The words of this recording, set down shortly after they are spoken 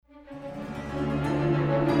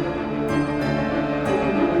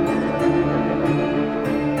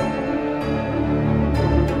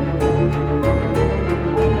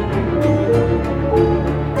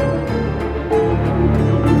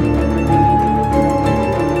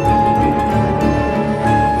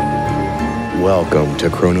Welcome to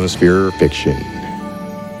Chronosphere Fiction.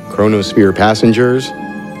 Chronosphere passengers,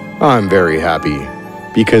 I'm very happy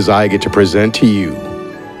because I get to present to you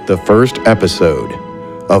the first episode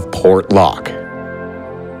of Portlock,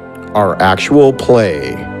 our actual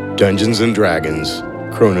play Dungeons & Dragons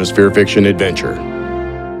Chronosphere Fiction adventure.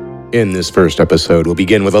 In this first episode, we'll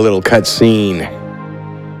begin with a little cutscene.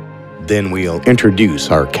 Then we'll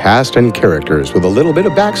introduce our cast and characters with a little bit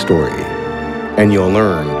of backstory, and you'll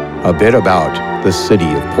learn a bit about the city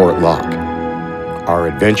of Portlock. Our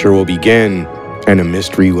adventure will begin, and a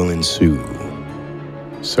mystery will ensue.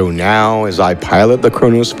 So now, as I pilot the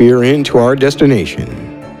Chronosphere into our destination,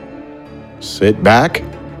 sit back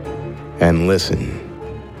and listen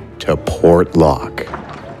to Portlock.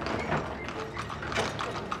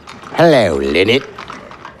 Hello, Lynette.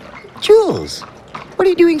 Jules, what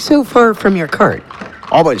are you doing so far from your cart?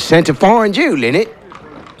 I was sent to find you, Lynette.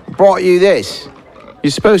 Brought you this. You're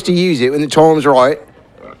supposed to use it when the time's right.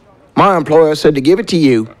 My employer said to give it to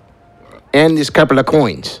you, and this couple of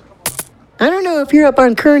coins. I don't know if you're up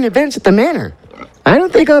on current events at the manor. I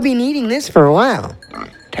don't think I'll be needing this for a while.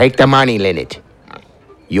 Take the money, Lynette.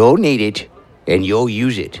 You'll need it, and you'll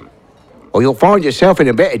use it, or you'll find yourself in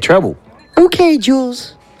a bit of trouble. Okay,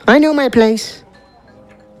 Jules. I know my place.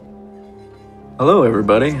 Hello,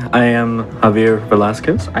 everybody. I am Javier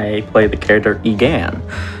Velasquez. I play the character Egan.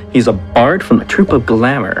 He's a bard from the Troupe of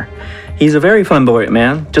Glamour. He's a very flamboyant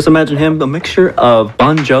man. Just imagine him a mixture of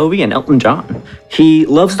Bon Jovi and Elton John. He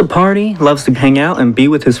loves to party, loves to hang out and be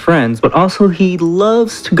with his friends, but also he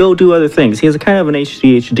loves to go do other things. He has a kind of an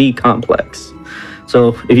ADHD complex.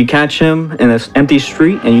 So if you catch him in an empty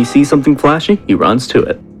street and you see something flashy, he runs to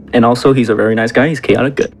it. And also, he's a very nice guy. He's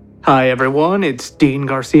chaotic good. Hi, everyone. It's Dean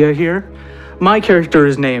Garcia here. My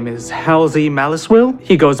character's name is Halsey Malicewill.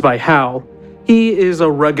 He goes by Hal. He is a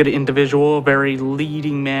rugged individual, a very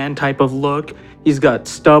leading man type of look. He's got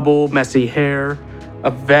stubble, messy hair,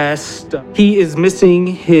 a vest. He is missing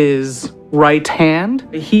his right hand.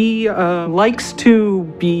 He likes to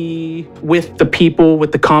be with the people,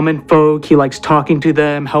 with the common folk. He likes talking to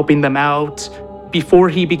them, helping them out. Before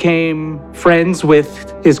he became friends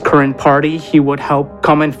with his current party, he would help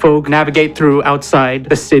common folk navigate through outside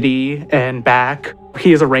the city and back.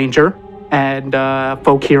 He is a ranger and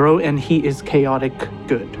folk hero, and he is chaotic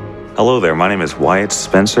good. Hello there, my name is Wyatt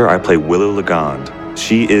Spencer. I play Willow Legond.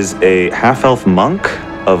 She is a half-elf monk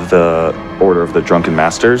of the Order of the Drunken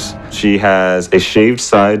Masters. She has a shaved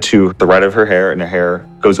side to the right of her hair, and her hair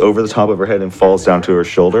goes over the top of her head and falls down to her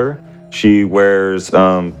shoulder. She wears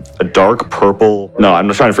a dark purple, I'm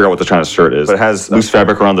just trying to figure out what the kind of shirt is, but it has loose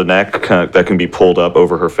fabric around the neck that can be pulled up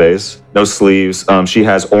over her face. No sleeves. She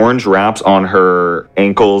has orange wraps on her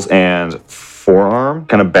ankles and forearm,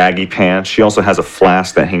 kind of baggy pants. She also has a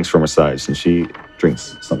flask that hangs from her sides, and she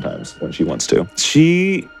drinks sometimes when she wants to.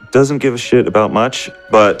 She doesn't give a shit about much,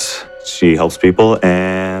 but she helps people,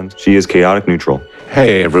 and she is chaotic neutral.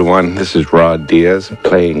 Hey everyone, this is Rod Diaz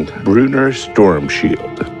playing Brunner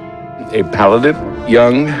Stormshield. A paladin,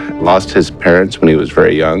 young, lost his parents when he was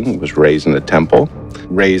very young, was raised in a temple,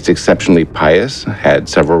 raised exceptionally pious, had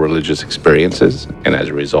several religious experiences, and as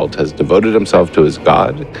a result has devoted himself to his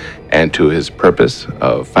God and to his purpose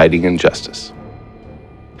of fighting injustice.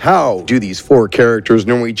 How do these four characters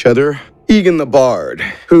know each other? Egan the Bard,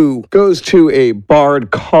 who goes to a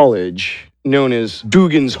bard college known as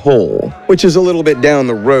Dugan's Hole, which is a little bit down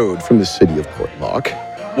the road from the city of Portlock,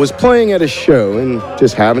 was playing at a show and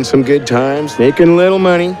just having some good times, making a little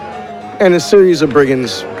money, and a series of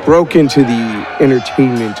brigands broke into the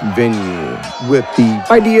entertainment venue with the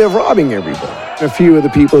idea of robbing everybody. A few of the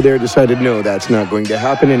people there decided, no, that's not going to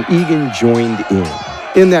happen, and Egan joined in.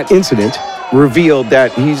 In that incident, revealed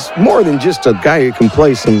that he's more than just a guy who can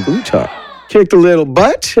play some guitar. Kicked a little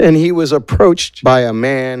butt, and he was approached by a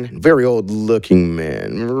man, very old-looking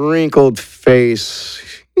man, wrinkled face.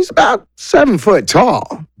 He's about 7 foot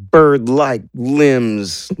tall, bird-like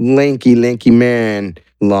limbs, lanky man,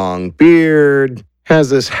 long beard, has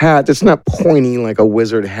this hat that's not pointy like a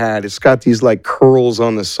wizard hat. It's got these like curls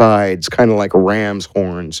on the sides, kind of like ram's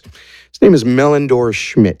horns. His name is Melendor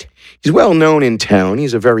Schmidt. He's well known in town.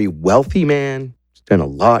 He's a very wealthy man. He's done a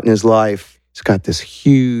lot in his life. He's got this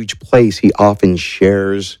huge place he often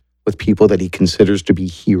shares with people that he considers to be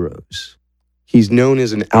heroes. He's known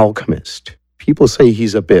as an alchemist. People say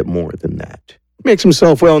he's a bit more than that. Makes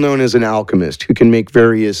himself well known as an alchemist who can make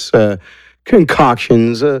various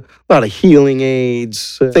concoctions, a lot of healing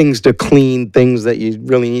aids, things to clean, things that you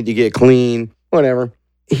really need to get clean, whatever.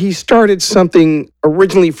 He started something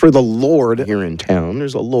originally for the Lord here in town.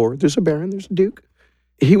 There's a Lord, there's a Baron, there's a Duke.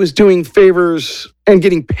 He was doing favors and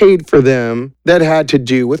getting paid for them that had to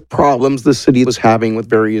do with problems the city was having with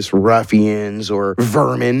various ruffians or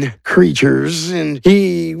vermin creatures. And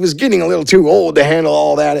he was getting a little too old to handle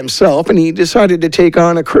all that himself, and he decided to take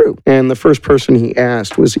on a crew. And the first person he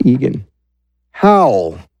asked was Egan.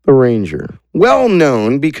 Hal, the ranger, well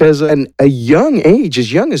known because at a young age,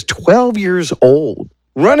 as young as 12 years old,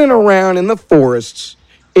 running around in the forests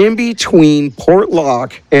in between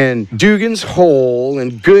Portlock and Dugan's Hole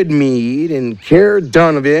and Goodmead and Caer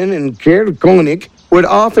Donovan and Caer Konig, would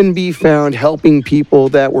often be found helping people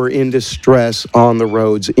that were in distress on the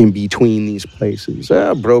roads in between these places.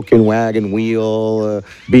 A broken wagon wheel,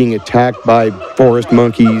 being attacked by forest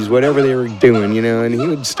monkeys, whatever they were doing, and he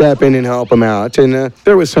would step in and help them out. And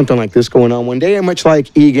there was something like this going on one day, and much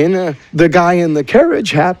like Egan, the guy in the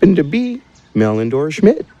carriage happened to be Mellendor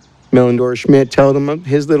Schmidt. Mellendor Schmidt told him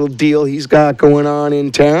his little deal he's got going on in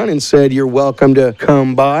town and said, you're welcome to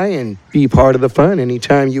come by and be part of the fun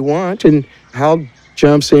anytime you want. And Hal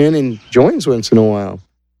jumps in and joins once in a while.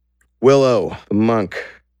 Willow, the monk,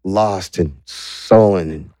 lost and sullen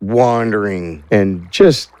and wandering and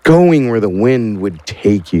just going where the wind would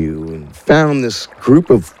take you, and found this group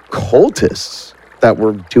of cultists that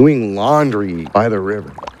were doing laundry by the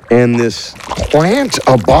river. And this plant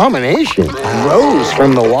abomination rose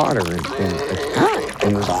from the water and attacked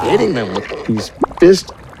and was hitting them with these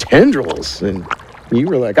fist tendrils. And you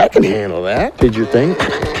were like, I can handle that. Did your thing.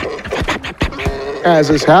 As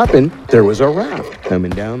this happened, there was a raft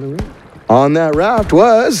coming down the river. On that raft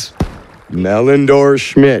was Mellendor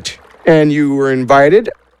Schmidt. And you were invited.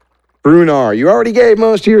 Brunar, you already gave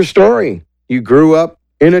most of your story. You grew up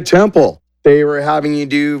in a temple. They were having you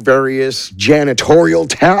do various janitorial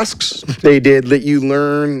tasks. They did let you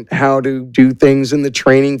learn how to do things in the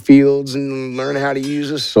training fields and learn how to use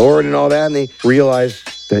a sword and all that. And they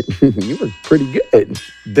realized that you were pretty good.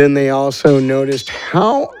 Then they also noticed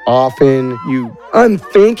how often you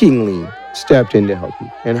unthinkingly stepped in to help you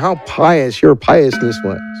and how pious your piousness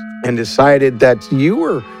was. And decided that you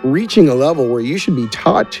were reaching a level where you should be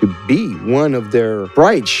taught to be one of their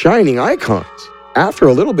bright, shining icons. After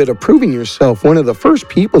a little bit of proving yourself one of the first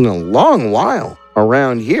people in a long while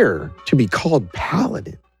around here to be called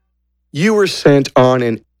Paladin, you were sent on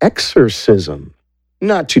an exorcism.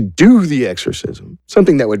 Not to do the exorcism,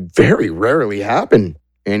 something that would very rarely happen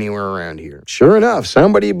anywhere around here. Sure enough,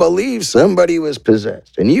 somebody believed somebody was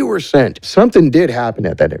possessed, and you were sent. Something did happen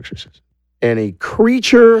at that exorcism. And a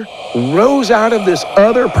creature rose out of this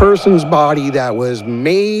other person's body that was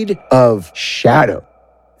made of shadow.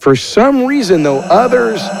 For some reason, though,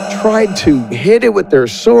 others tried to hit it with their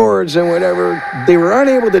swords and whatever. They were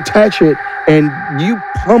unable to touch it, and you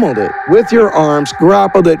pummeled it with your arms,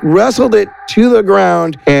 grappled it, wrestled it to the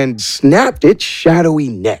ground, and snapped its shadowy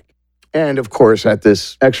neck. And, of course, at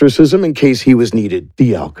this exorcism, in case he was needed,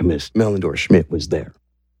 the alchemist Mellendor Schmidt was there.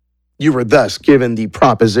 You were thus given the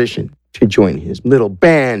proposition to join his little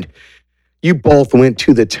band. You both went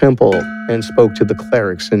to the temple and spoke to the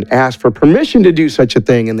clerics and asked for permission to do such a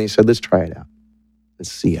thing, and they said, let's try it out.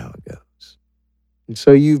 Let's see how it goes. And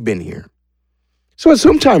so you've been here. So at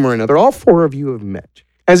some time or another, all four of you have met.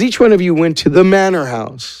 As each one of you went to the manor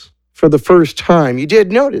house for the first time, you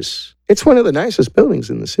did notice it's one of the nicest buildings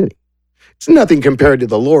in the city. It's nothing compared to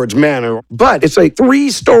the Lord's Manor, but it's a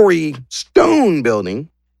 3-story stone building.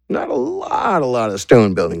 Not a lot of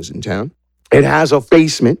stone buildings in town. It has a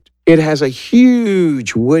basement. It has a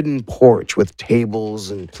huge wooden porch with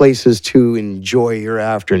tables and places to enjoy your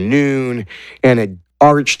afternoon and an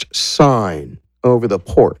arched sign over the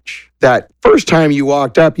porch. That first time you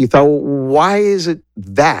walked up, you thought, well, why is it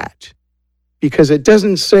that? Because it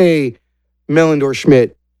doesn't say Mellendor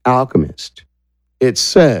Schmidt Alchemist. It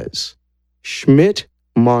says Schmidt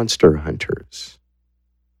Monster Hunters.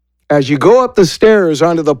 As you go up the stairs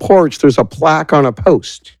onto the porch, there's a plaque on a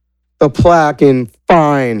post. The plaque in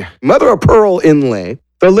fine mother of pearl inlay.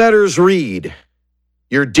 The letters read,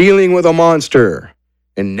 you're dealing with a monster,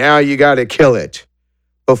 and now you got to kill it.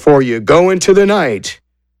 Before you go into the night,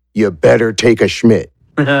 you better take a Schmidt.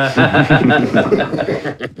 Well,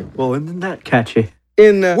 isn't that catchy?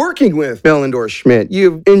 In working with Mellendor Schmidt,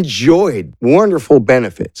 you've enjoyed wonderful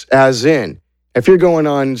benefits, as in, if you're going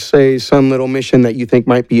on, say, some little mission that you think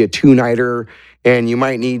might be a 2-nighter, and you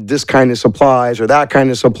might need this kind of supplies or that kind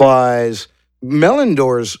of supplies,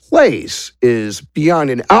 Mellendor's place is, beyond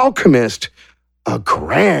an alchemist, a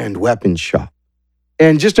grand weapon shop.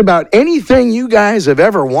 And just about anything you guys have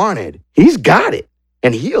ever wanted, he's got it,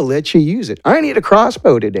 and he'll let you use it. I need a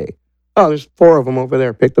crossbow today. Oh, there's 4 of them over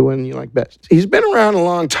there. Pick the one you like best. He's been around a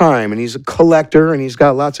long time, and he's a collector, and he's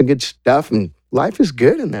got lots of good stuff, and life is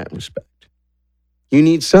good in that respect. You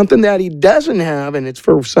need something that he doesn't have, and it's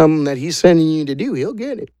for something that he's sending you to do. He'll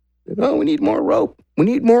get it. Oh, we need more rope. We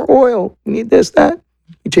need more oil. We need this, that.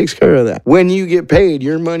 He takes care of that. When you get paid,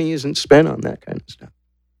 your money isn't spent on that kind of stuff.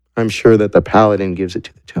 I'm sure that the paladin gives it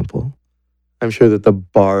to the temple. I'm sure that the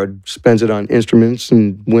bard spends it on instruments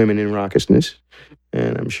and women in raucousness.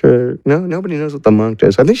 And I'm sure, nobody knows what the monk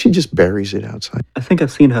does. I think she just buries it outside. I think I've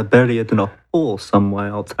seen her bury it in a hole somewhere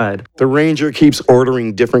outside. The ranger keeps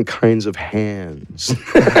ordering different kinds of hands.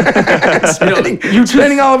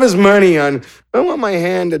 Spending all of his money on, I want my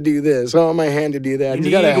hand to do this. I want my hand to do that. You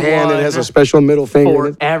got a hand that has a special middle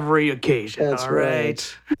finger. For every occasion. That's all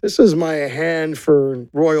right. This is my hand for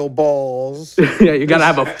royal balls. Yeah, you got to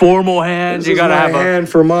have a formal hand. This You is got to my have a hand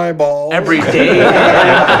for my balls. every day.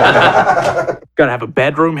 Got to have a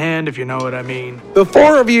bedroom hand, if you know what I mean. The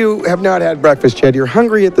four of you have not had breakfast yet. You're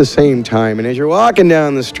hungry at the same time. And as you're walking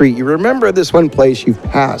down the street, you remember this one place you've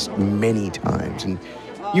passed many times. And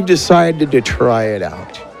you've decided to try it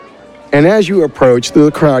out. And as you approach through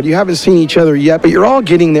the crowd, you haven't seen each other yet, but you're all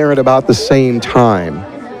getting there at about the same time.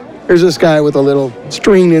 There's this guy with a little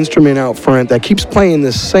string instrument out front that keeps playing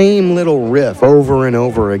the same little riff over and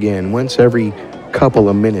over again, once every couple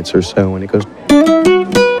of minutes or so. And it goes...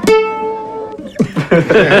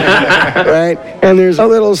 right? And there's a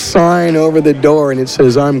little sign over the door, and it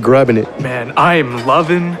says, I'm grubbing it. Man, I am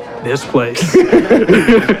loving this place.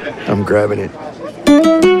 I'm grubbing it.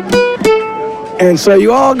 And so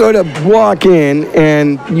you all go to walk in,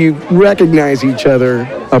 and you recognize each other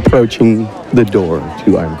approaching the door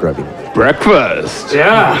to I'm grubbing it. Breakfast.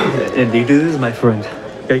 Yeah. Indeed, it is, my friend.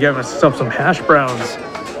 Gotta get myself some hash browns.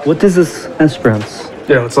 What is this hash browns?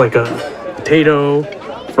 It's like a potato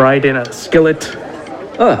fried in a skillet.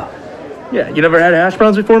 Oh, Yeah, you never had hash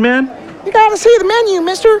browns before, man? You gotta see the menu,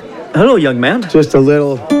 mister. hello, young man. Just a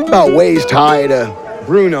little, about waist high to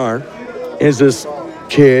Brunar, is this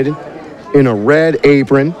kid in a red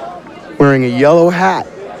apron wearing a yellow hat.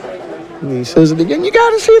 And he says it again, you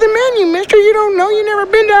gotta see the menu, mister. You don't know, you never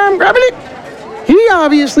been to I'm grabbing it. He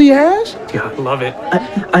obviously has. Yeah, I love it.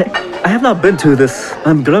 I have not been to this.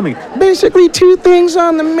 I'm grubbing. Basically 2 things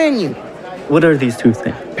on the menu. What are these 2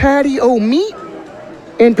 things? Patty o' meat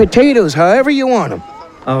and potatoes, however you want them.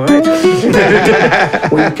 All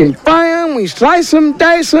right. We can fry them, we slice them,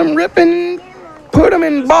 dice them, rip and put them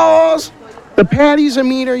in balls. The patties of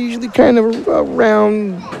meat are usually kind of a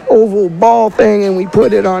round, oval ball thing, and we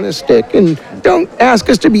put it on a stick. And don't ask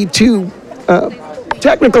us to be too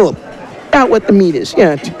technical about what the meat is.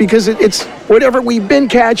 Yeah, because it's whatever we've been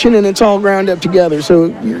catching, and it's all ground up together. So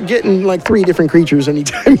you're getting like 3 different creatures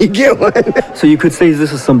anytime you get one. So you could say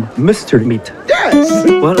this is some mystery meat. Yes!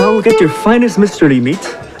 Well, I'll get your finest mystery meat,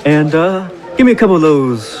 and give me a couple of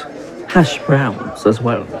those hash browns as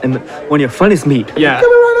well. And one of your finest meat. Yeah.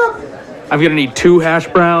 Coming right up. I'm gonna need 2 hash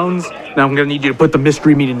browns. Now I'm gonna need you to put the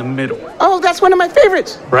mystery meat in the middle. Oh, that's one of my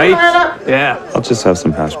favorites. Right? Coming right up. Yeah. I'll just have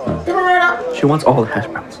some hash browns. Coming right up. She wants all the hash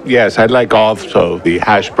browns. Yes, I'd like also the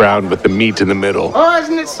hash brown with the meat in the middle. Oh,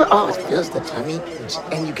 isn't it so? Oh, it fills the tummy.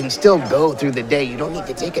 And you can still go through the day. You don't need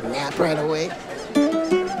to take a nap right away.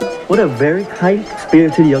 What a very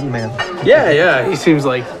high-spirited young man. Yeah. He seems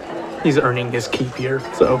like he's earning his keep here,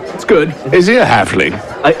 so it's good. Is he a halfling?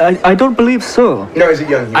 I don't believe so. No, he's a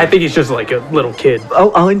young I think he's just like a little kid.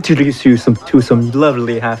 I'll introduce you to some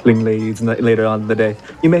lovely halfling ladies later on in the day.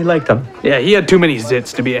 You may like them. Yeah, he had too many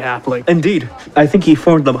zits to be a halfling. Indeed, I think he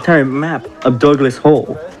formed the entire map of Douglas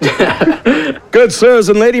Hole. Good sirs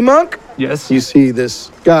and lady monk. Yes. You see this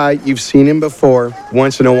guy, you've seen him before.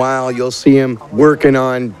 Once in a while, you'll see him working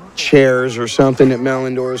on chairs or something at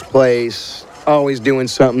Melindor's place. Always doing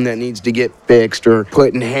something that needs to get fixed, or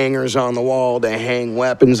putting hangers on the wall to hang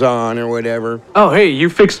weapons on or whatever. Oh, hey, you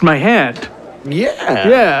fixed my hand. Yeah.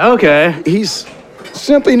 Yeah, okay. He's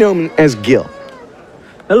simply known as Gil.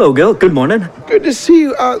 Hello, Gil. Good morning. Good to see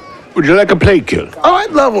you. Would you like a plate, Gil? Oh,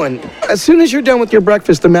 I'd love one. As soon as you're done with your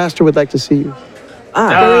breakfast, the master would like to see you.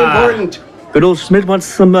 Very important. Good old Schmidt wants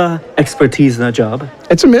some expertise in that job.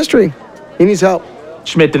 It's a mystery. He needs help.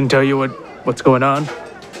 Schmidt didn't tell you what's going on?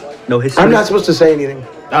 No history. I'm not supposed to say anything.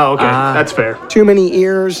 Oh, okay. That's fair. Too many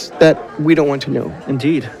ears that we don't want to know.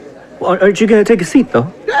 Indeed. Well, aren't you gonna take a seat,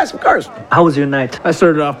 though? Yes, of course. How was your night? I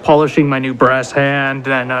started off polishing my new brass hand,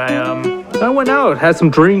 then I went out, had some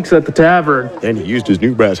drinks at the tavern. And he used his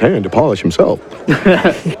new brass hand to polish himself.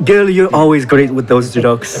 Gil, you're always great with those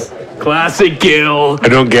jokes. Classic Gil. I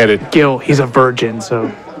don't get it. Gil, he's a virgin,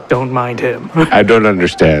 so don't mind him. I don't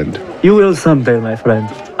understand. You will someday, my friend.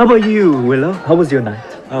 How about you, Willow? How was your night?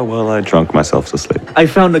 Oh, well, I drunk myself to sleep. I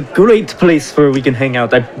found a great place where we can hang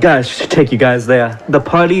out. I gotta take you guys there. The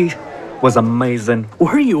party was amazing.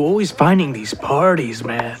 Where are you always finding these parties,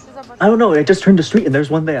 man? I don't know, I just turned the street and there's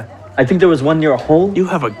one there. I think there was one near a hole. You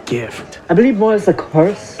have a gift. I believe more is a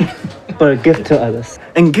curse, but a gift to others.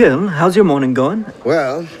 And Gil, how's your morning going?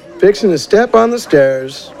 Well, fixing to step on the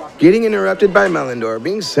stairs, getting interrupted by Melindor,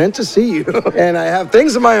 being sent to see you, and I have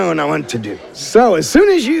things of my own I want to do. So as soon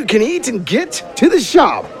as you can eat and get to the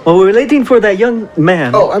shop. Well, we're waiting for that young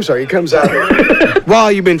man. Oh, I'm sorry, he comes out.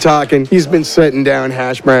 While you've been talking, he's been setting down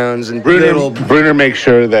hash browns and little... Bruner makes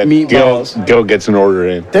sure that Meatballs. Gil gets an order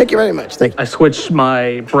in. Thank you very much, thank you. I switched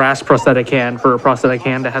my brass prosthetic hand for a prosthetic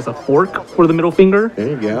hand that has a fork for the middle finger. There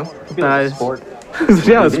you go. Yeah, it's fork.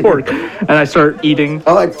 And I start eating.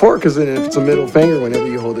 I like fork because then if it's a middle finger, whenever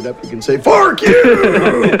you hold it up, you can say, "Fork you!"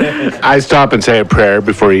 I stop and say a prayer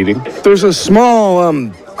before eating. There's a small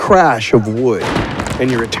crash of wood,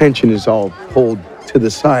 and your attention is all pulled to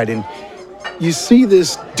the side, and you see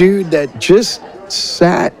this dude that just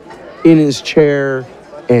sat in his chair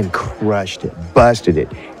and crushed it, busted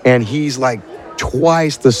it, and he's like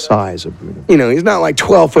twice the size of Bruno. You know, he's not like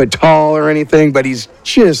 12 foot tall or anything, but he's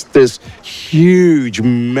just this huge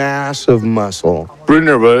mass of muscle.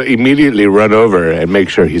 Bruner will immediately run over and make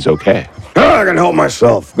sure he's okay. Oh, I can help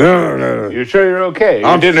myself. No. You're sure you're okay?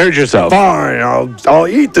 You didn't hurt yourself. Fine, I'll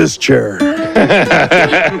eat this chair.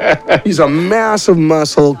 He's a mass of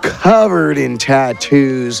muscle covered in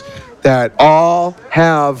tattoos that all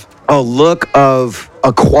have a look of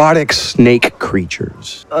aquatic snake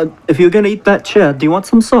creatures. If you're gonna eat that chair, do you want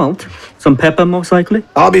some salt? Some pepper, most likely?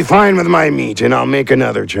 I'll be fine with my meat, and I'll make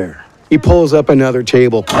another chair. He pulls up another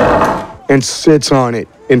table and sits on it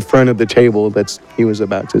in front of the table he was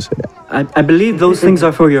about to sit at. I believe those things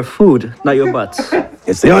are for your food, not your butts.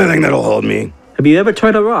 It's the only thing that'll hold me. Have you ever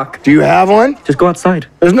tried a rock? Do you have one? Just go outside.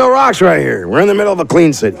 There's no rocks right here. We're in the middle of a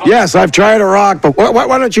clean city. Yes, I've tried a rock, but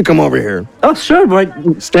why don't you come over here? Oh, sure,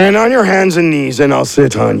 but... Stand on your hands and knees, and I'll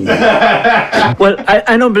sit on you. Well,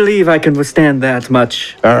 I don't believe I can withstand that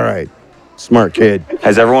much. All right. Smart kid.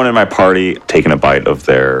 Has everyone in my party taken a bite of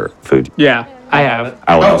their food? Yeah, I have.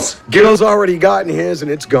 Alex. Gil's already gotten his, and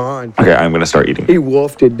it's gone. Okay, I'm gonna start eating. He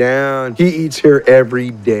wolfed it down. He eats here every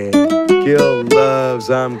day. Gil loves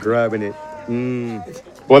I'm grubbing it.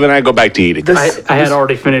 Well, then I go back to eating. I had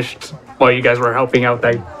already finished while you guys were helping out.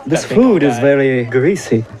 This food is very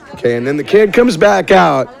greasy. Okay, and then the kid comes back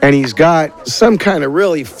out, and he's got some kind of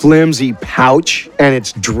really flimsy pouch, and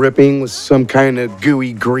it's dripping with some kind of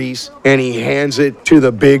gooey grease, and he hands it to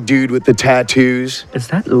the big dude with the tattoos, Is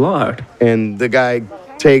that lard? and the guy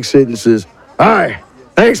takes it and says, "Hi,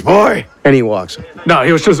 thanks, boy," and he walks up. No,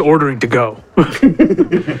 he was just ordering to go.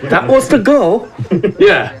 That was to go.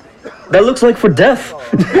 Yeah. That looks like for death.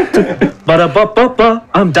 Ba-da-ba-ba-ba.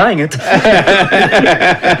 I'm dying it.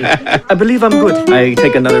 I believe I'm good. I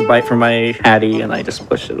take another bite from my patty and I just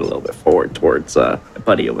push it a little bit forward towards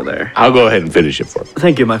Buddy over there. I'll go ahead and finish it for him.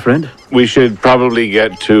 Thank you, my friend. We should probably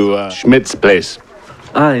get to Schmidt's place.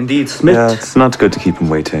 Ah, indeed, Smith. Yeah, it's not good to keep him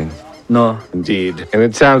waiting. No. Indeed. And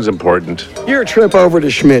it sounds important. Your trip over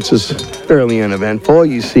to Schmidt's is fairly uneventful.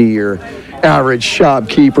 You see your average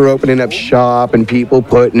shopkeeper opening up shop and people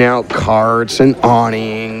putting out carts and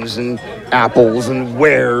awnings and apples and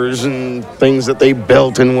wares and things that they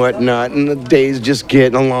built and whatnot, and the day's just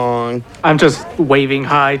getting along. I'm just waving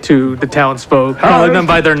hi to the townsfolk, calling them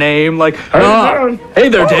by their name, like, hey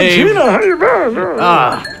there, Dave. Gina, how you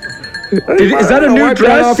doing? Is that a new Wipe that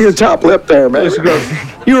dress? off your top lip there, man.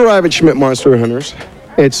 You arrive at Schmidt Monster Hunters.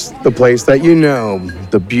 It's the place that you know,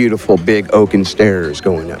 the beautiful big oaken stairs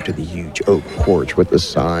going up to the huge oak porch with the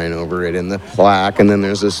sign over it and the plaque. And then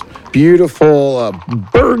there's this beautiful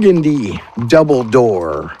burgundy double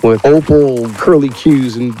door with opal curly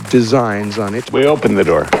cues and designs on it. We open the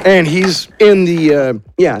door. And he's in the,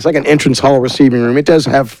 it's like an entrance hall receiving room. It does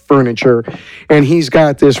have furniture. And he's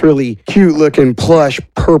got this really cute looking plush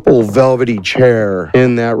purple velvety chair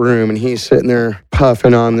in that room. And he's sitting there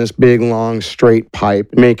puffing on this big long straight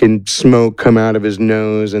pipe, making smoke come out of his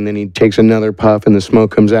nose. And then he takes another puff and the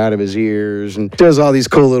smoke comes out of his ears and does all these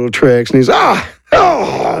cool little tricks. And he's,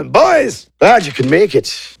 boys, glad you can make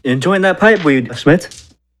it. Enjoying that pipe weed,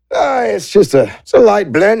 Schmidt? It's a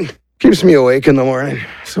light blend. Keeps me awake in the morning,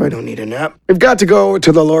 so I don't need a nap. We've got to go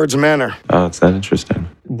to the Lord's Manor. Oh, it's that interesting.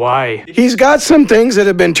 Why? He's got some things that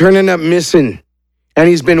have been turning up missing, and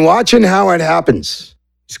he's been watching how it happens.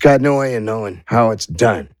 He's got no way of knowing how it's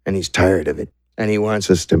done, and he's tired of it, and he wants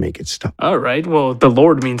us to make it stop. All right, well, the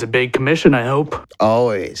Lord means a big commission, I hope.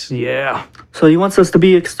 Always. Yeah. So he wants us to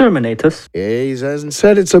be exterminators? Yeah, he hasn't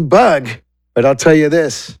said it's a bug, but I'll tell you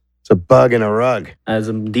this. It's a bug in a rug. As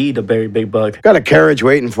indeed a very big bug. Got a carriage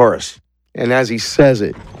waiting for us. And as he says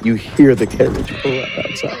it, you hear the carriage pull up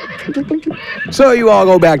outside. So you all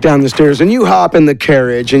go back down the stairs and you hop in the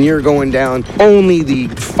carriage and you're going down only the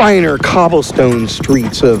finer cobblestone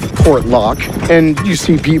streets of Portlock. And you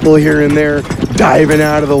see people here and there diving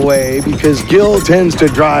out of the way because Gil tends to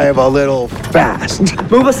drive a little fast.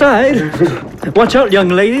 Move aside. Watch out, young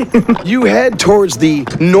lady. You head towards the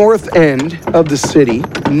north end of the city,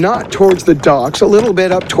 not towards the docks, a little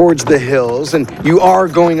bit up towards the hills, and you are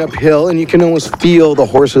going uphill, and you can almost feel the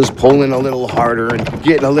horses pulling a little harder and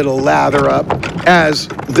getting a little lather up as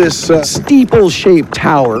this steeple-shaped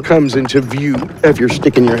tower comes into view if you're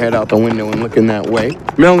sticking your head out the window and looking that way.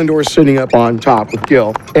 Melindor's sitting up on top with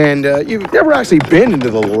Gil, and you've never actually been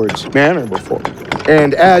into the Lord's Manor before.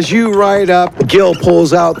 And as you ride up, Gil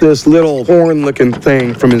pulls out this little horn-looking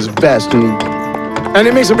thing from his vest, and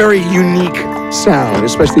it makes a very unique sound,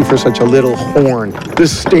 especially for such a little horn. The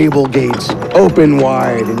stable gates open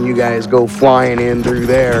wide, and you guys go flying in through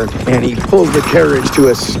there, and he pulls the carriage to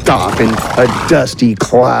a stop in a dusty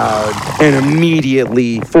cloud, and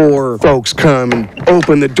immediately 4 folks come and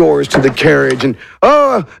open the doors to the carriage, and,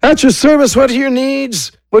 "Oh, at your service, what are your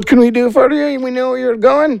needs? What can we do for you? We know where you're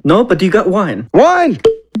going." No, but you got wine. "Wine!"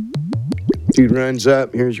 Dude runs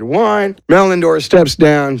up. "Here's your wine." Melindor steps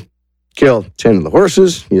down. "Gil, tend to the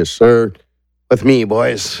horses." "Yes, sir." "With me,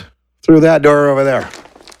 boys. Through that door over there."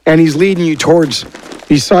 And he's leading you towards,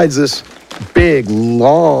 besides this big,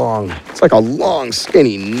 long, it's like a long,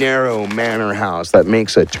 skinny, narrow manor house that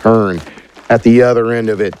makes a turn. At the other end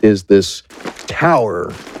of it is this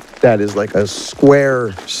tower that is like a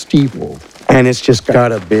square steeple. And it's just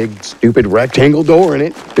got a big, stupid rectangle door in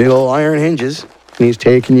it, big old iron hinges. And he's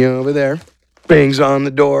taking you over there. Bangs on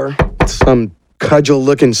the door. Some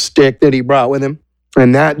cudgel-looking stick that he brought with him.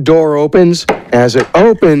 And that door opens. As it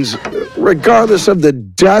opens, regardless of the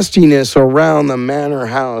dustiness around the manor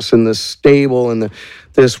house and the stable and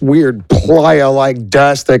this weird playa-like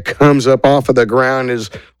dust that comes up off of the ground as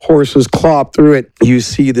horses clop through it, you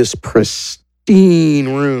see this pristine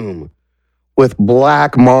room with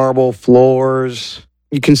black marble floors.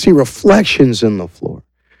 You can see reflections in the floor.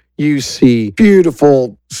 You see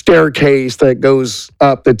beautiful staircase that goes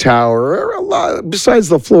up the tower. Besides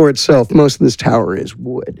the floor itself, most of this tower is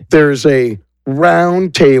wood. There's a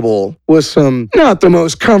round table with some, not the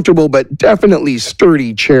most comfortable, but definitely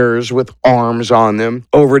sturdy chairs with arms on them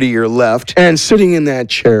over to your left. And sitting in that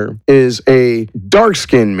chair is a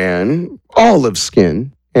dark-skinned man, olive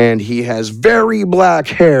skin, and he has very black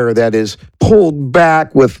hair that is pulled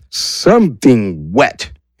back with something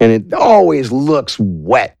wet. And it always looks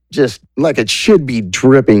wet, just like it should be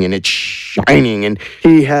dripping, and it's shining. And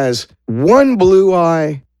he has one blue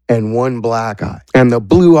eye and one black eye. And the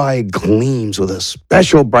blue eye gleams with a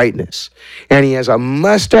special brightness. And he has a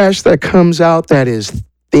mustache that comes out that is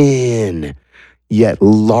thin, yet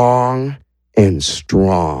long and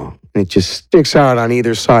strong. And it just sticks out on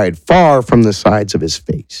either side, far from the sides of his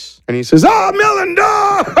face. And he says, "Oh,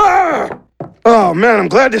 Melindor! Oh, man, I'm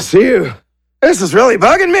glad to see you. This is really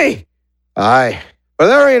bugging me." "Aye.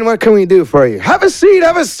 Valerian, what can we do for you?" Have a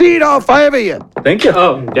seat, all 5 of you." Thank you.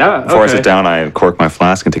 Oh, yeah. Before I sit down, I cork my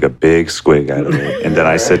flask and take a big swig out of it, and then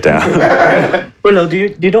I sit down. Well, do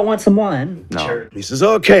you don't want some wine? No. Sure. He says,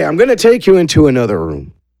 "Okay, I'm going to take you into another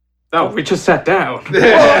room. Oh, we just sat down.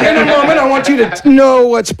 Well, in a moment, I want you to know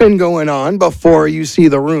what's been going on before you see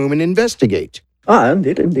the room and investigate." Ah,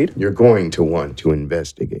 indeed. You're going to want to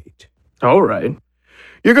investigate. All right.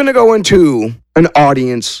 You're going to go into an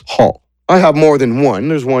audience hall. I have more than one.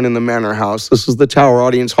 There's one in the manor house. This is the Tower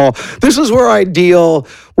Audience Hall. This is where I deal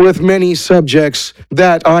with many subjects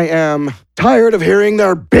that I am tired of hearing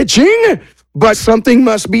their bitching, but something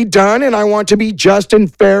must be done, and I want to be just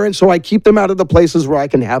and fair, and so I keep them out of the places where I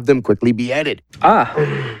can have them quickly beheaded. Ah,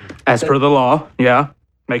 As per the law, yeah.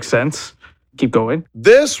 Makes sense. Keep going.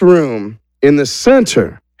 This room in the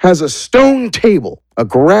center has a stone table, a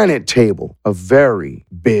granite table, a very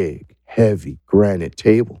big, heavy granite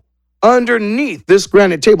table. Underneath this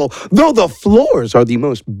granite table, though the floors are the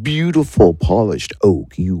most beautiful polished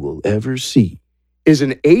oak you will ever see, is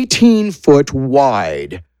an 18-foot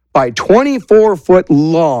wide by 24-foot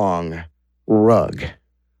long rug.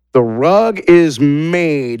 The rug is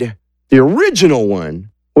made, the original one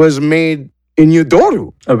was made in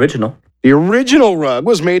Yudoru. original. The original rug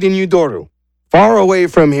was made in Yudoru, far away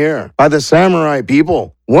from here, by the samurai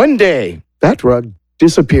people. One day, that rug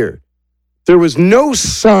disappeared. There was no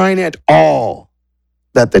sign at all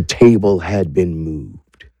that the table had been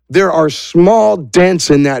moved. There are small dents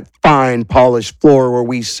in that fine polished floor where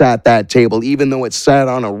we sat that table, even though it sat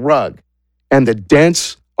on a rug. And the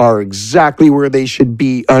dents are exactly where they should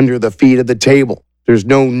be under the feet of the table. There's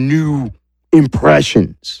no new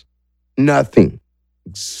impressions. Nothing.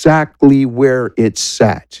 exactly where it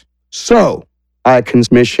sat. So I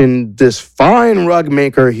commissioned this fine rug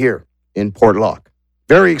maker here in Portlock.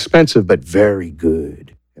 Very expensive, but very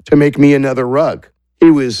good, to make me another rug.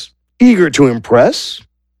 He was eager to impress,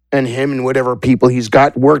 and him and whatever people he's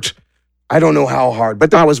got worked, I don't know how hard,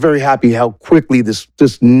 but I was very happy how quickly this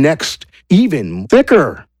next, even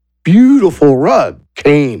thicker, beautiful rug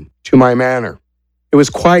came to my manor. It was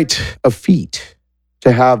quite a feat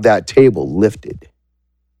to have that table lifted.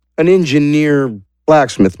 An engineer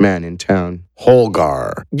blacksmith man in town,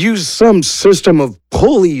 Holgar, used some system of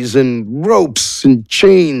pulleys and ropes and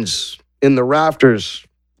chains in the rafters,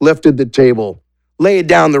 lifted the table, laid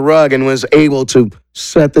down the rug, and was able to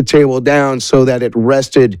set the table down so that it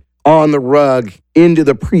rested on the rug into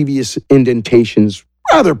the previous indentations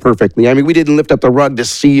rather perfectly. I mean, we didn't lift up the rug to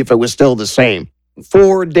see if it was still the same.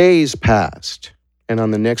 4 days passed, and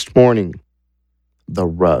on the next morning, the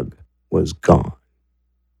rug was gone.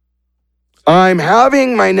 I'm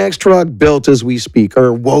having my next rug built as we speak,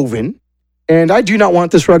 or woven, and I do not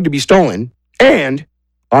want this rug to be stolen, and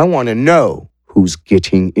I want to know who's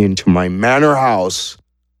getting into my manor house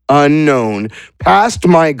unknown, past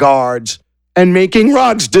my guards, and making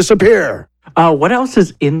rugs disappear. What else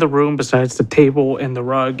is in the room besides the table and the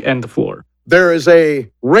rug and the floor? There is a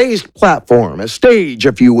raised platform, a stage,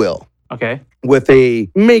 if you will, Okay. with a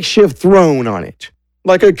makeshift throne on it,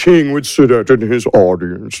 like a king would sit at in his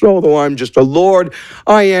audience. Although I'm just a lord,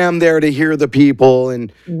 I am there to hear the people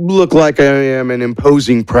and look like I am an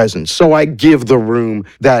imposing presence. So I give the room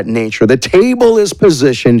that nature. The table is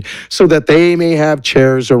positioned so that they may have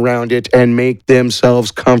chairs around it and make themselves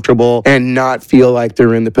comfortable and not feel like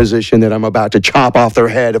they're in the position that I'm about to chop off their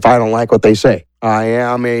head if I don't like what they say. I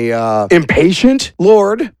am a impatient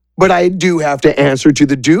lord, but I do have to answer to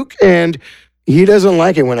the Duke, and he doesn't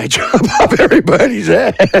like it when I chop off everybody's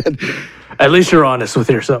head. At least you're honest with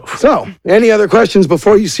yourself. So, any other questions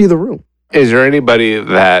before you see the room? Is there anybody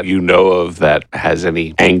that you know of that has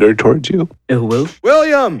any anger towards you? Ill will?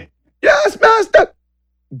 William! Yes, master!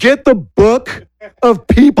 Get the book of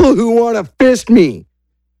people who want to fist me.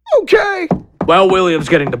 Okay. While William's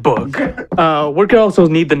getting the book, we're gonna also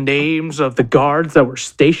need the names of the guards that were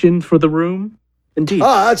stationed for the room. Indeed.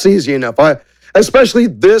 That's easy enough. Especially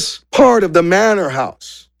this part of the manor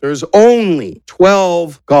house. There's only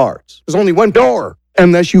 12 guards. There's only one door,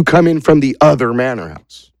 unless you come in from the other manor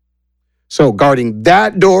house. So guarding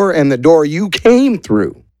that door and the door you came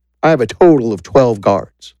through, I have a total of 12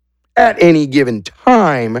 guards. At any given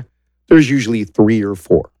time, there's usually 3 or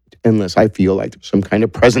 4, unless I feel like there's some kind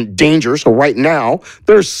of present danger. So right now,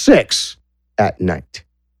 there's 6 at night,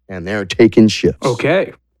 and they're taking shifts.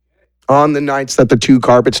 Okay. On the nights that the 2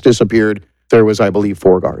 carpets disappeared, there was, I believe,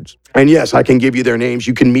 4 guards. And yes, I can give you their names.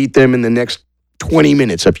 You can meet them in the next 20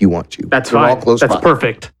 minutes if you want to. That's They're all fine. close That's by.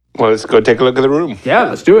 perfect. Well, let's go take a look at the room. Yeah,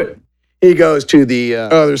 let's do it. He goes to the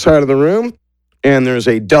other side of the room, and there's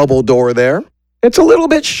a double door there. It's a little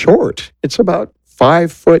bit short. It's about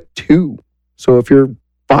 5'2". So if you're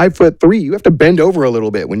 5'3", you have to bend over a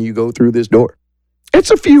little bit when you go through this door.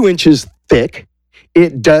 It's a few inches thick.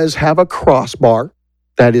 It does have a crossbar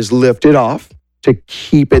that is lifted off to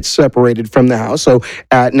keep it separated from the house. So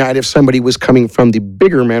at night, if somebody was coming from the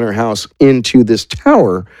bigger manor house into this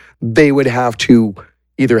tower, they would have to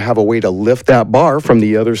either have a way to lift that bar from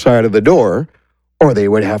the other side of the door, or they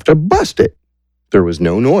would have to bust it. There was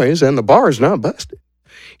no noise, and the bar is not busted.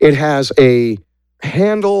 It has a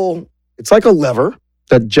handle, it's like a lever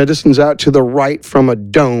that jettisons out to the right from a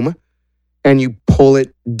dome, and you pull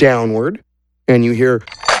it downward, and you hear,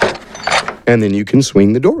 and then you can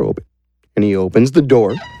swing the door open. And he opens the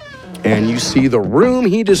door, and you see the room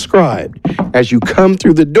he described. As you come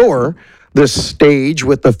through the door, the stage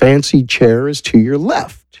with the fancy chair is to your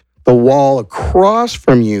left. The wall across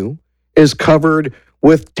from you is covered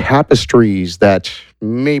with tapestries that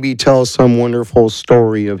maybe tell some wonderful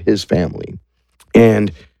story of his family.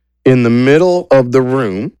 And in the middle of the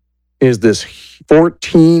room is this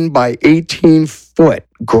 14 by 18 foot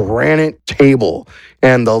granite table,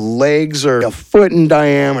 and the legs are a foot in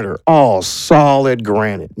diameter, all solid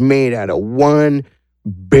granite, made out of one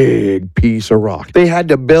big piece of rock. They had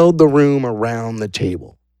to build the room around the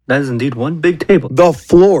table. That is indeed one big table. The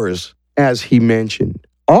floors, as he mentioned,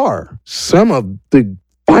 are some of the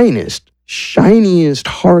finest, shiniest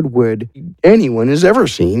hardwood anyone has ever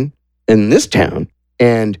seen in this town.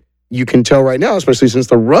 And you can tell right now, especially since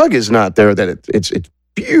the rug is not there, that it's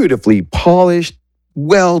beautifully polished,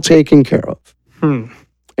 well taken care of.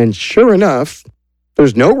 And sure enough,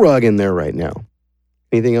 there's no rug in there right now.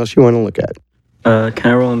 Anything else you want to look at?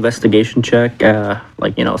 Can I roll investigation check?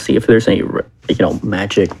 See if there's any,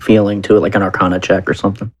 magic feeling to it, like an arcana check or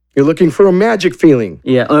something. You're looking for a magic feeling.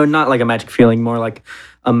 Yeah, or not like a magic feeling, more like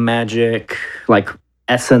a magic,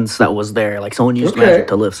 essence that was there. Like someone used magic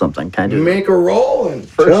to lift something, kind of. Make a roll and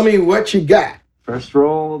tell me what you got. First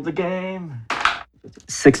roll of the game.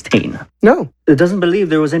 16. No. It doesn't believe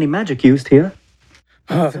there was any magic used here.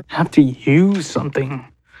 Have to use something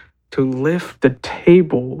to lift the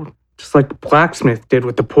table, just like the blacksmith did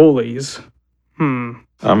with the pulleys. I'm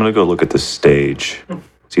gonna go look at the stage,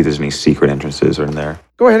 see if there's any secret entrances in there.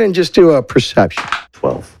 Go ahead and just do a perception.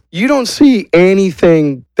 12. You don't see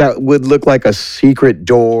anything that would look like a secret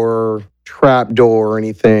door, trap door, or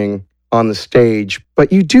anything on the stage,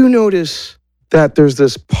 but you do notice that there's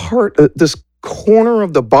this this corner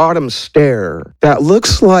of the bottom stair that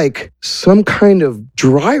looks like some kind of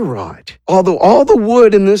dry rot. Although all the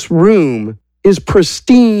wood in this room is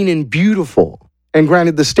pristine and beautiful. And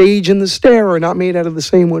granted, the stage and the stair are not made out of the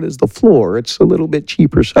same wood as the floor. It's a little bit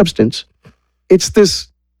cheaper substance. It's this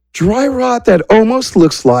dry rot that almost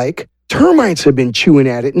looks like termites have been chewing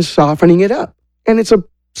at it and softening it up. And it's a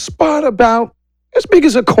spot about as big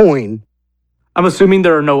as a coin. I'm assuming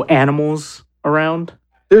there are no animals around.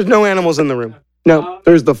 There's no animals in the room. No,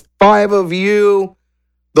 there's the 5 of you,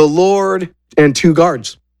 the Lord, and 2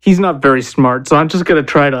 guards. He's not very smart, so I'm just going to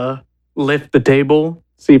try to lift the table,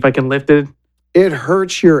 see if I can lift it. It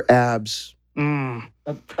hurts your abs.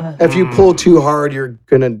 If you pull too hard, you're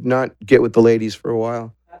going to not get with the ladies for a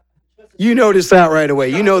while. You notice that right away.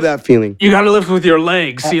 You know that feeling. You got to lift with your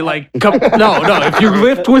legs. See, no. If you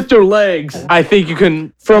lift with your legs, I think you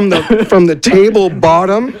can. From the table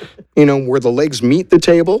bottom, where the legs meet the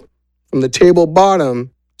table, from the table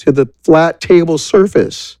bottom to the flat table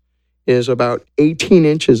surface is about 18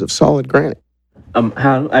 inches of solid granite.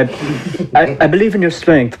 Hal, I believe in your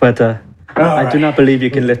strength, but I do not believe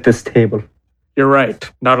you can lift this table. You're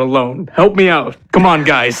right. Not alone. Help me out. Come on,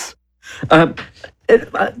 guys.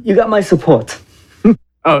 You got my support.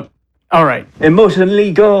 Oh, all right.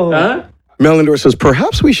 Emotionally go. Huh? Melindor says,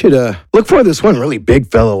 perhaps we should look for this one really big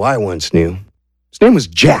fellow I once knew. His name was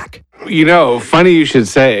Jack. Funny you should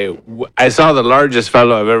say. I saw the largest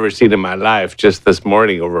fellow I've ever seen in my life just this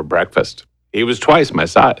morning over breakfast. He was twice my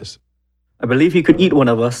size. I believe he could eat one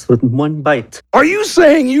of us with one bite. Are you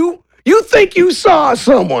saying you think you saw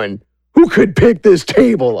someone who could pick this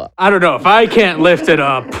table up? I don't know. If I can't lift it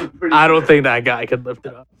up, I don't think that guy can lift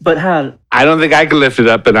it up. But Hal... I don't think I can lift it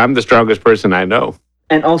up, and I'm the strongest person I know.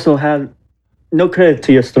 And also, Hal, no credit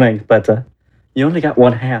to your strength, but you only got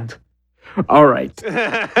one hand. All right.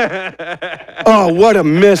 Oh, what a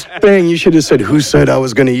missed thing. You should have said, who said I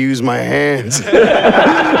was going to use my hands?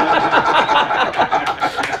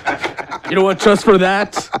 You know what? Just for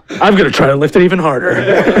that, I'm going to try to lift it even harder.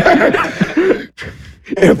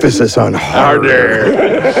 Emphasis on harder.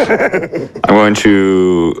 I'm going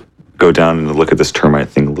to go down and look at this termite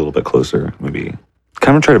thing a little bit closer. Maybe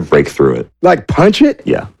kind of try to break through it. Like punch it?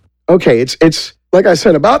 Yeah. Okay, it's like I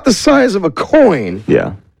said, about the size of a coin.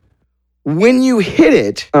 Yeah. When you hit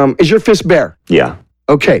it, is your fist bare? Yeah.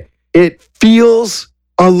 Okay. It feels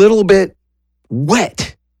a little bit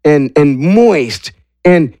wet and moist,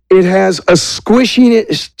 and it has a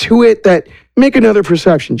squishiness to it that make another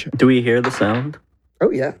perception check. Do we hear the sound?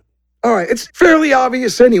 Oh, yeah. All right. It's fairly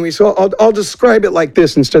obvious anyway, so I'll describe it like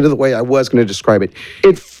this instead of the way I was going to describe it.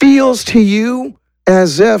 It feels to you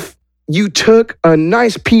as if you took a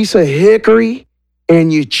nice piece of hickory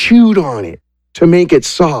and you chewed on it to make it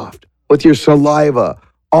soft with your saliva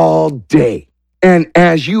all day. And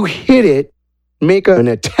as you hit it, make an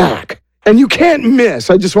attack. And you can't miss.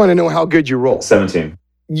 I just want to know how good you roll. 17.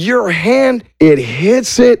 Your hand, it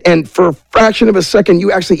hits it, and for a fraction of a second,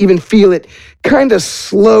 you actually even feel it kind of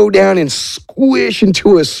slow down and squish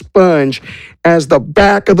into a sponge as the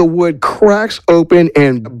back of the wood cracks open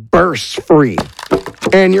and bursts free.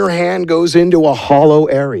 And your hand goes into a hollow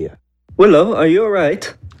area. Willow, are you all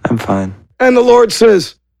right? I'm fine. And the Lord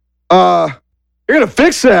says, you're going to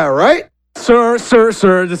fix that, right? Sir,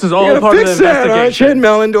 this is all You're part going of to the fix that, aren't you? investigation.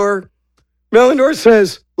 And Melindor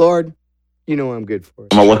says, Lord, you know I'm good for it.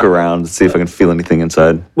 I'm going to look around and see if I can feel anything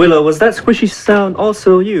inside. Willow, was that squishy sound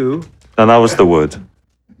also you? No, that was the wood.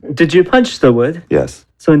 Did you punch the wood? Yes.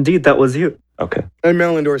 So indeed, that was you. Okay. And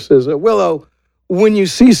Melindor says, Willow, when you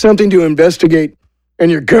see something to investigate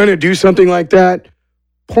and you're going to do something like that,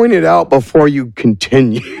 point it out before you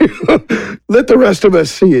continue. Let the rest of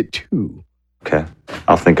us see it too. Okay.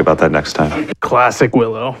 I'll think about that next time. Classic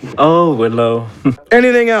Willow. Oh, Willow.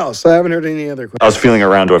 Anything else? I haven't heard any other questions. I was feeling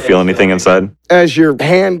around. Do I feel anything inside? As your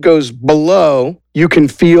hand goes below, you can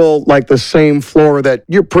feel like the same floor that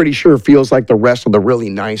you're pretty sure feels like the rest of the really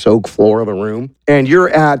nice oak floor of the room. And you're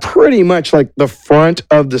at pretty much like the front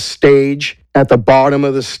of the stage at the bottom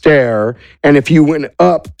of the stair. And if you went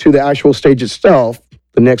up to the actual stage itself,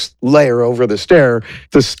 the next layer over the stair,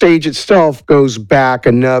 the stage itself goes back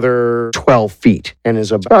another 12 feet and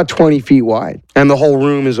is about 20 feet wide. And the whole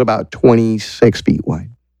room is about 26 feet wide.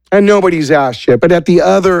 And nobody's asked yet, but at the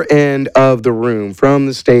other end of the room from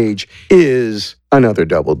the stage is another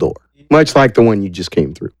double door, much like the one you just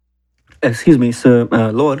came through. Excuse me, sir,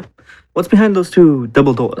 Lord. What's behind those two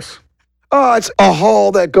double doors? Oh, it's a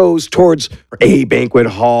hall that goes towards a banquet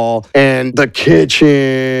hall and the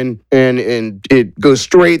kitchen, and it goes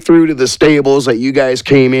straight through to the stables that you guys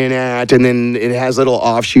came in at, and then it has little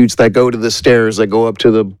offshoots that go to the stairs that go up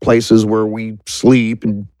to the places where we sleep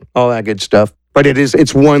and all that good stuff. But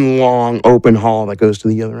it's one long open hall that goes to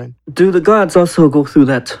the other end. Do the guards also go through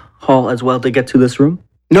that hall as well to get to this room?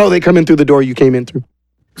 No, they come in through the door you came in through.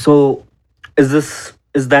 So,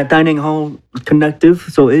 is that dining hall connective?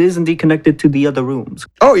 So it is indeed connected to the other rooms.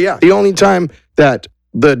 Oh, yeah. The only time that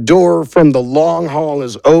the door from the long hall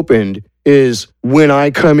is opened is when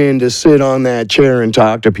I come in to sit on that chair and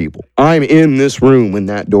talk to people. I'm in this room when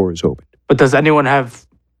that door is open. But does anyone else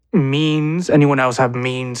have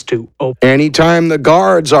means to open? Anytime the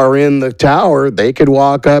guards are in the tower, they could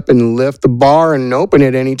walk up and lift the bar and open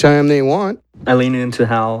it anytime they want. I lean into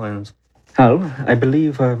Hal and... Hal, I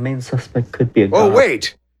believe our main suspect could be a guard. Oh,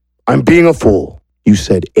 wait. I'm being a fool. You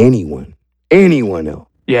said anyone. Anyone else.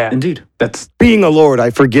 Yeah. Indeed. That's Being a lord,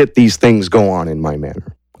 I forget these things go on in my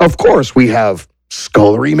manor. Of course, we have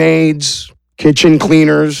scullery maids, kitchen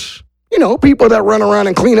cleaners, people that run around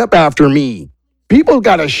and clean up after me. People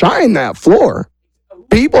got to shine that floor.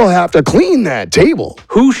 People have to clean that table.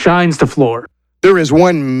 who shines the floor. There is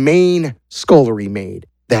one main scullery maid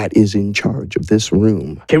that is in charge of this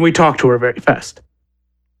room. Can we talk to her very fast?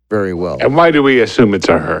 Very well. And why do we assume it's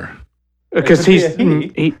a her? Because he said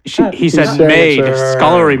said maid, it's her.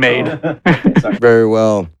 scullery maid. Very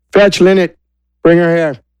well. Fetch Lynette. Bring her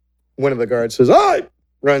here. One of the guards says, "Aye,"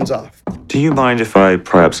 runs off. Do you mind if I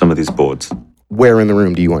pry up some of these boards Where in the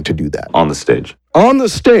room do you want to do that? on the stage? On the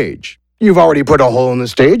stage. You've already put a hole in the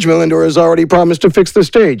stage. Millendor has already promised to fix the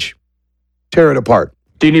stage. Tear it apart.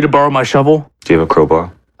 Do you need to borrow my shovel? Do you have a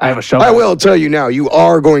crowbar? I have a shovel. I will tell you now, you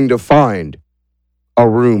are going to find a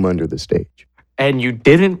room under the stage. And you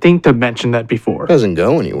didn't think to mention that before. It doesn't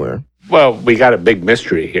go anywhere. Well, we got a big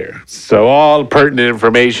mystery here. So all pertinent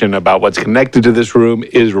information about what's connected to this room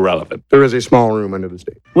is relevant. There is a small room under the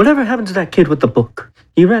stage. Whatever happened to that kid with the book?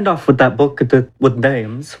 He ran off with that book with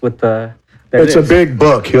names, with the... It's a big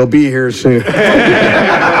book. He'll be here soon.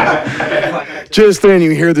 Just then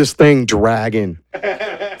you hear this thing dragging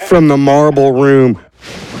from the marble room.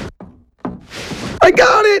 I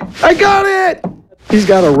got it! I got it! He's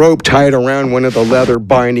got a rope tied around one of the leather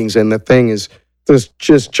bindings, and the thing is this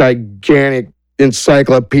just gigantic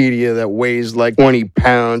encyclopedia that weighs like 20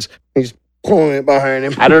 pounds. He's pulling it behind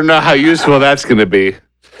him. I don't know how useful that's going to be.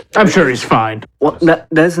 I'm sure he's fine. Well,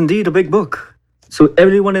 that's indeed a big book. So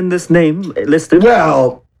everyone in this name listed...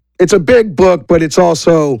 Well, it's a big book, but it's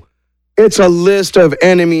a list of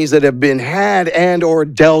enemies that have been had and or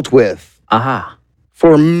dealt with Aha.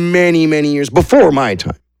 for many, many years before my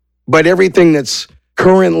time. But everything that's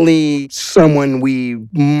currently someone we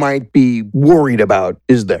might be worried about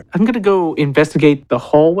is there. I'm going to go investigate the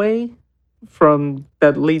hallway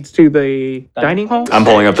that leads to the dining hall. I'm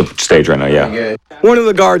pulling up the stage right now, yeah. One of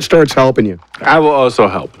the guards starts helping you. I will also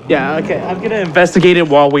help. Yeah, okay. I'm going to investigate it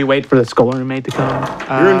while we wait for the scullery maid to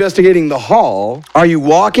come. You're investigating the hall. Are you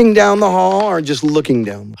walking down the hall or just looking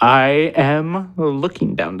down? I am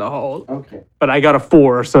looking down the hall. Okay. But I got a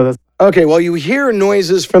 4, so that's... Okay, well, you hear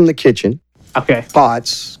noises from the kitchen. Okay.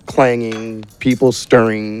 Pots clanging, people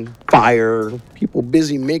stirring, fire, people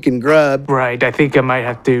busy making grub. Right, I think I might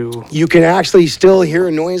have to... You can actually still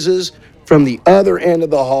hear noises from the other end of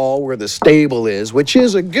the hall where the stable is, which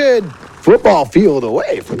is a good football field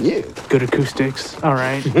away from you. Good acoustics. All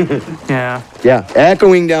right. Yeah. Yeah,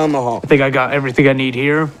 echoing down the hall. I think I got everything I need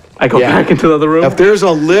here. I go Yeah. back into the other room. If there's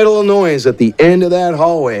a little noise at the end of that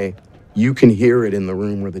hallway, you can hear it in the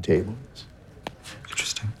room where the table is.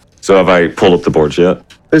 Interesting. So have I pulled up the boards yet?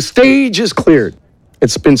 The stage is cleared.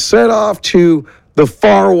 It's been set off to the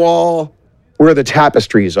far wall where the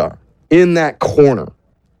tapestries are, in that corner,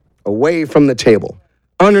 away from the table.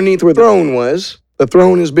 Underneath where the throne was, the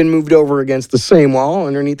throne has been moved over against the same wall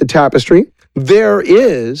underneath the tapestry. There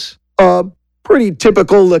is a pretty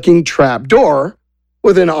typical looking trap door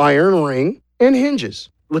with an iron ring and hinges.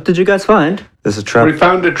 What did you guys find? There's a trap. We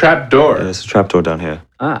found a trap Yeah, door. there's a trap door down here.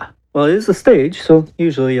 Well, it is a stage, so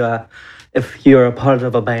usually if you're a part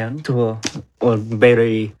of a band or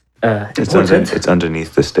very important, It's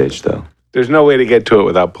underneath the stage, though. There's no way to get to it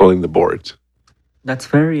without pulling the boards. that's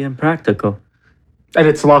very impractical. And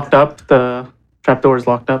it's locked up. The trapdoor is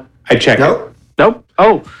locked up. I check Nope. Nope.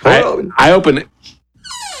 Oh, I open it.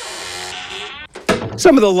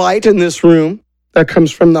 Some of the light in this room that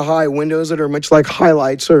comes from the high windows that are much like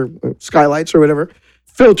highlights or skylights or whatever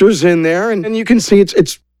filters in there, and you can see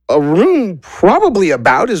it's a room probably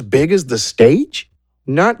about as big as the stage.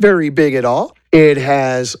 Not very big at all. It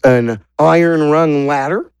has an iron rung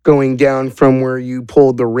ladder going down from where you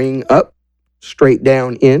pulled the ring up, straight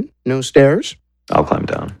down in, no stairs. I'll climb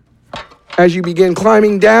down. As you begin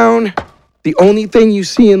climbing down, the only thing you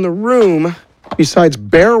see in the room, besides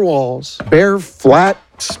bare walls, bare flat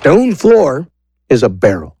stone floor, is a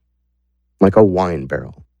barrel, like a wine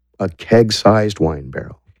barrel, a keg-sized wine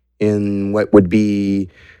barrel, in what would be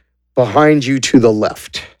behind you to the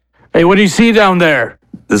left. hey, what do you see down there?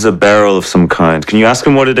 There's a barrel of some kind. Can you ask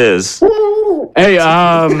him what it is? Hey,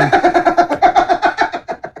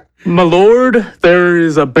 my lord, there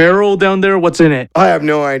is a barrel down there. What's in it? I have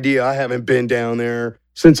no idea. I haven't been down there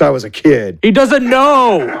since I was a kid. He doesn't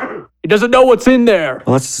know. He doesn't know what's in there.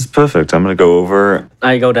 Well, that's perfect. I'm gonna go over.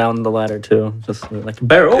 I go down the ladder too, just like a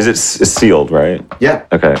barrel. Is it it's sealed, right? Yeah.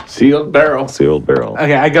 Okay. Sealed barrel. Sealed barrel.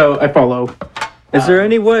 Okay, I follow. Is there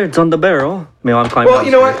any words on the barrel? I mean, I'm climbing. Well,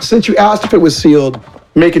 you know what? Since you asked if it was sealed,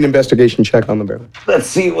 make an investigation check on the barrel. Let's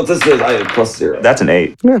see what this is. I have +0. That's an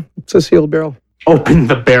 8. Yeah, it's a sealed barrel. Open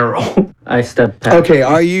the barrel. I step back. Okay,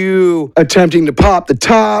 are you attempting to pop the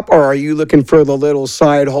top, or are you looking for the little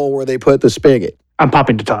side hole where they put the spigot? I'm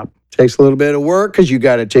popping the top. Takes a little bit of work because you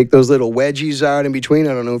got to take those little wedgies out in between.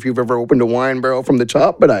 I don't know if you've ever opened a wine barrel from the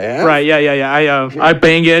top, but I have. Right, yeah. I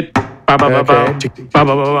bang it. That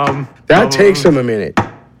takes him a minute.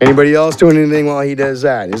 Anybody else doing anything while he does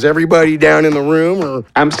that? Is everybody down in the room? Or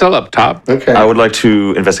I'm still up top. okay, I would like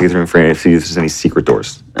to investigate the room for any, see if there's any secret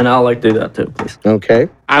doors. And I'll like do that too, please. okay.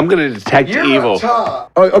 I'm going to detect evil. Oh,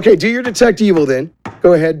 okay, do your detect evil then.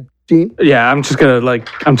 Go ahead, Dean. Yeah, I'm just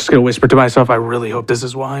gonna whisper to myself, I really hope this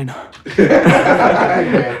is wine.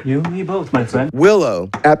 You and me both, my friend. Willow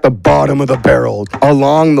at the bottom of the barrel,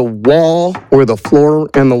 along the wall where the floor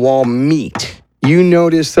and the wall meet. You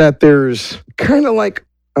notice that there's kind of like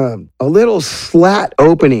a little slat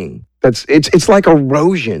opening. It's like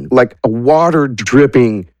erosion, like a water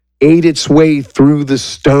dripping ate its way through the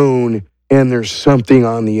stone, and there's something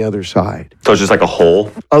on the other side. So it's just like a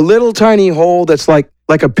hole. A little tiny hole that's like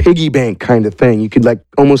a piggy bank kind of thing. You could like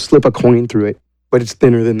almost slip a coin through it, but it's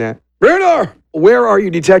thinner than that. Radar, where are you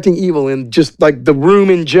detecting evil in just like the room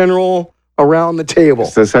in general, around the table?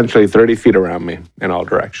 It's essentially 30 feet around me in all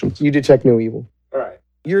directions. You detect no evil. All right.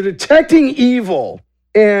 You're detecting evil,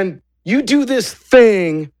 and you do this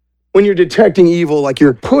thing when you're detecting evil, like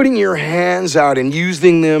you're putting your hands out and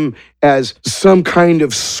using them as some kind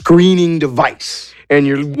of screening device. And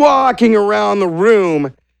you're walking around the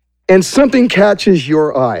room, and something catches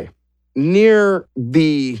your eye. Near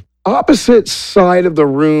the opposite side of the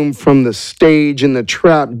room from the stage and the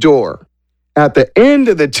trap door, at the end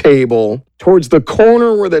of the table, towards the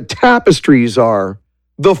corner where the tapestries are,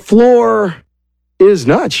 the floor is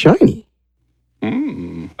not shiny.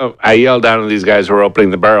 Oh, I yelled down at these guys who are opening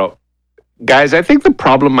the barrel. Guys, I think the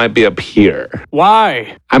problem might be up here.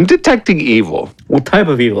 Why? I'm detecting evil. What type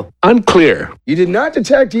of evil? Unclear. You did not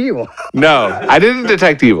detect evil. No, I didn't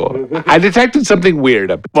detect evil. I detected something weird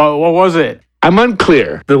up. What was it? I'm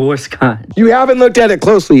unclear. The worst kind. You haven't looked at it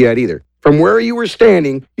closely yet either. From where you were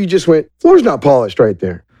standing, you just went, floor's not polished right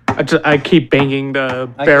there. I keep banging the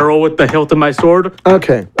barrel with the hilt of my sword.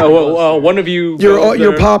 Okay. One of you. goes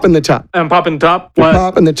You're there. popping the top. I'm popping the top. You're What?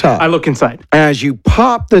 popping the top. I look inside. As you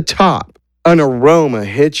pop the top, an aroma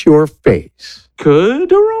hits your face.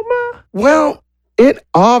 Good aroma? Well, it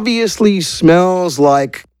obviously smells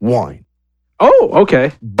like wine, Oh,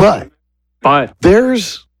 okay. but But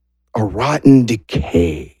there's a rotten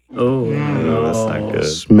decay Oh, no. That's not good.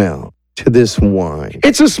 smell to this wine.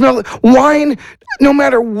 It's a smell. Wine, no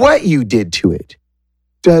matter what you did to it,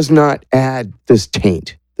 does not add this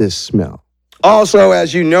taint, this smell. Also,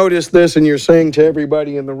 as you notice this and you're saying to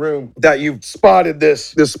everybody in the room that you've spotted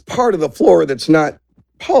this part of the floor that's not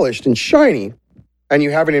polished and shiny, and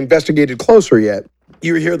you haven't investigated closer yet,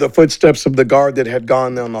 you hear the footsteps of the guard that had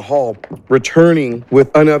gone down the hall, returning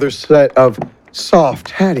with another set of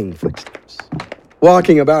soft, padding footsteps.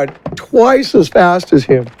 Walking about twice as fast as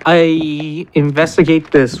him. I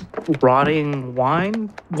investigate this rotting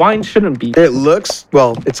wine. Wine shouldn't be. It looks,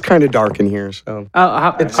 well, it's kind of dark in here, so.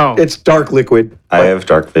 Oh, It's dark liquid. I have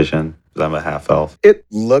dark vision because I'm a half elf. It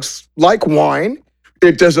looks like wine.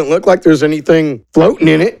 It doesn't look like there's anything floating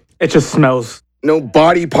in it. it just smells. No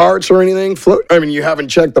body parts or anything float. I mean, you haven't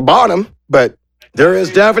checked the bottom, but there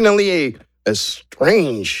is definitely a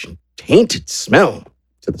strange, tainted smell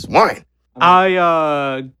to this wine.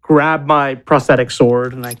 I grab my prosthetic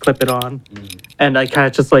sword and I clip it on, and I kind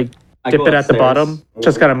of just like dip go it at the upstairs. bottom,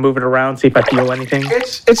 just kind of move it around, see if I feel anything.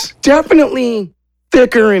 It's definitely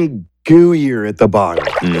thicker and gooier at the bottom.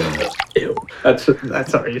 Ew, that's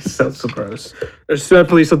already sounds so gross. There's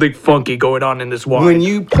definitely something funky going on in this wine. When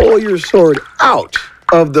you pull your sword out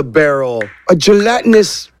of the barrel, a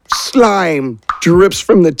gelatinous slime drips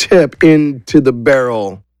from the tip into the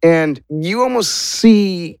barrel. And you almost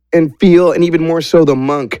see and feel, and even more so the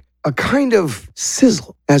monk, a kind of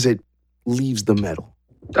sizzle as it leaves the metal.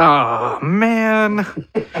 Oh, man.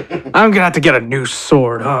 I'm gonna have to get a new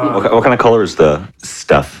sword, huh? What kind of color is the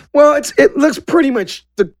stuff? Well, it looks pretty much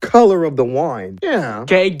the color of the wine. Yeah.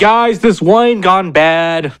 Okay, guys, this wine gone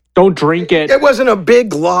bad. Don't drink it. It wasn't a big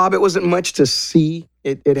glob. It wasn't much to see.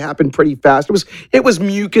 It happened pretty fast. It was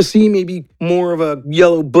mucusy, maybe more of a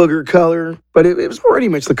yellow booger color, but it was pretty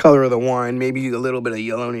much the color of the wine. Maybe a little bit of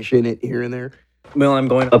yellowish in it here and there. Well, I'm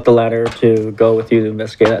going up the ladder to go with you to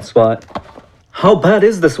investigate that spot. How bad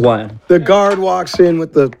is this wine? The guard walks in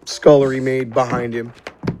with the scullery maid behind him.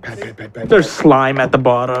 Pat, pat, pat, pat. There's slime at the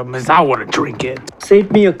bottom. I want to drink it.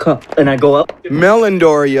 Save me a cup. And I go up.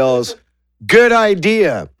 Melindor yells, "Good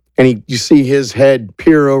idea!" And you see his head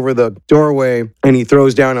peer over the doorway, and he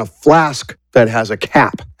throws down a flask that has a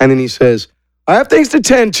cap. And then he says, "I have things to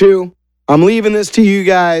tend to. I'm leaving this to you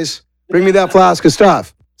guys. Bring me that flask of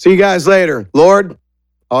stuff. See you guys later. Lord,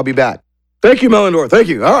 I'll be back." "Thank you, Melindor. Thank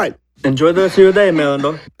you. All right. Enjoy the rest of your day,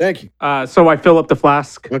 Melindor. Thank you." So I fill up the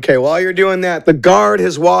flask. Okay, while you're doing that, the guard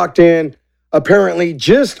has walked in, apparently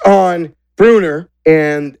just on Brunner,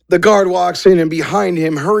 and the guard walks in, and behind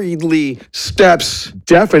him hurriedly steps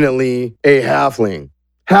definitely a halfling.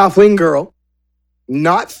 Halfling girl,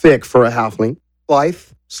 not thick for a halfling, lithe,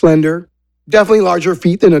 slender, definitely larger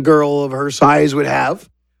feet than a girl of her size would have,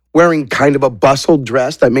 wearing kind of a bustled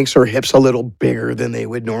dress that makes her hips a little bigger than they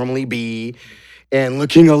would normally be, and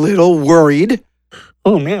looking a little worried.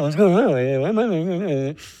 Oh, man, what's going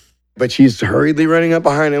on? But she's hurriedly running up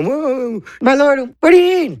behind him. "Whoa, My lord, what do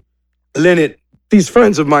you need? Linnet, these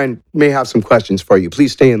friends of mine may have some questions for you.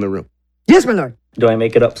 Please stay in the room." Yes, my lord. Do I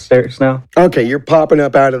make it upstairs now? Okay, you're popping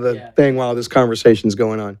up out of the thing while this conversation's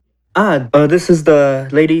going on. This is the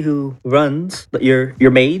lady who runs your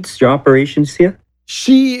maids, your operations here.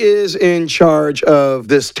 She is in charge of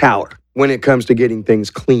this tower when it comes to getting things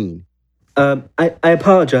clean. I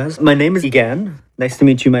apologize. My name is Egan. Nice to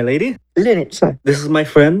meet you, my lady. Linnet, sir. This is my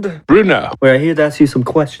friend. Bruno. We're here to ask you some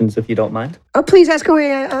questions, if you don't mind. Oh, please ask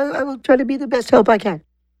away. I will try to be the best help I can.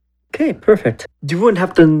 Okay, perfect. You wouldn't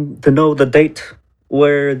have to know the date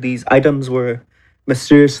where these items were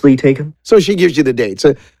mysteriously taken? So she gives you the dates.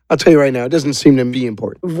 I'll tell you right now, it doesn't seem to be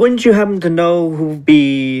important. Wouldn't you happen to know who would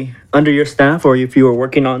be under your staff, or if you were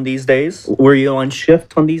working on these days? Were you on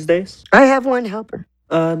shift on these days? I have one helper.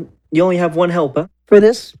 You only have one helper. For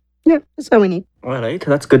this, yeah, that's all we need. All right,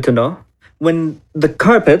 that's good to know. When the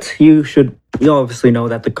carpet, you obviously know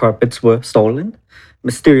that the carpets were stolen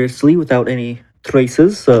mysteriously without any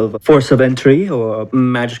traces of force of entry or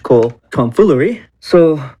magical tomfoolery.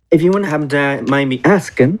 So, if you wouldn't happen to mind me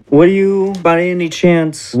asking, were you by any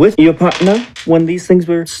chance with your partner when these things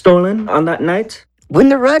were stolen on that night? When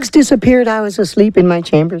the rugs disappeared, I was asleep in my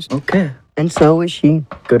chambers, Okay, and so was she.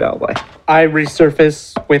 good ally. I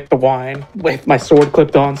resurface with the wine, with my sword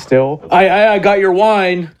clipped on still. I got your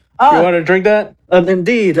wine. You want to drink that?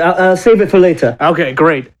 Indeed, I'll save it for later. Okay,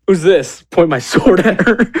 great. Who's this? Point my sword at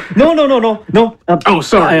her. No. Oh,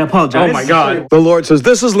 sorry. I apologize. Oh my god. The Lord says,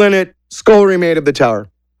 "This is Linnet, scullery maid of the tower."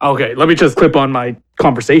 Okay, let me just clip on my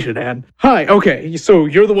conversation ad. Hi, okay, so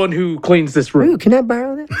you're the one who cleans this Ooh, room. can I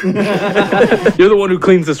borrow that? You're the one who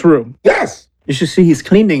cleans this room. Yes, You should see he's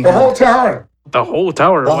cleaning. the whole tower. The whole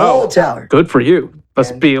tower. The Wow. whole tower. Good for you.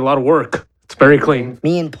 Must be a lot of work. It's very clean.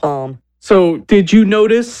 Me and Palm. So, did you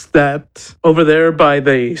notice that over there by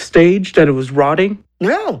the stage that it was rotting?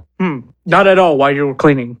 No. Not at all while you were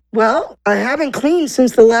cleaning. Well, I haven't cleaned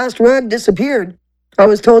since the last rug disappeared. I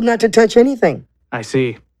was told not to touch anything. I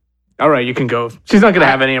see. All right, you can go. She's not going to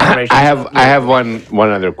have any information. I have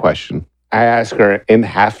one other question. I ask her in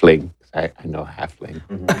halfling. I know halfling.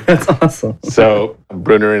 That's awesome. So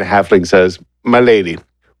Brunner in halfling says, "My lady,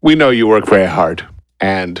 we know you work very hard,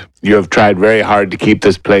 and you have tried very hard to keep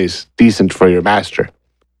this place decent for your master.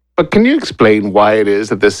 But can you explain why it is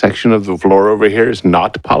that this section of the floor over here is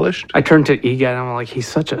not polished? I turn to Egan and I'm like, he's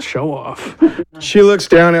such a show-off. She looks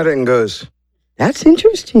down at it and goes, That's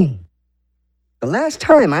interesting. The last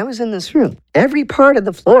time I was in this room, every part of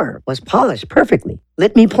the floor was polished perfectly.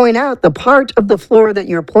 Let me point out the part of the floor that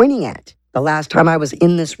you're pointing at. The last time I was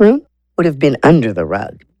in this room would have been under the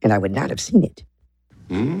rug, and I would not have seen it.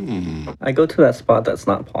 I go to that spot that's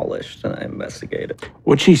not polished and I investigate it.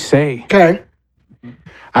 What'd she say? okay,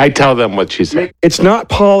 I tell them what she said. it's not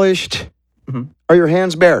polished. Mhm. Are your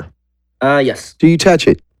hands bare? Yes. Do you touch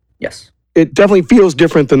it? Yes. It definitely feels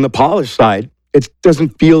different than the polished side. It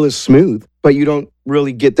doesn't feel as smooth, but you don't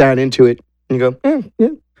really get that into it. And you go, yeah,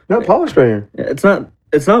 not polished right here. It's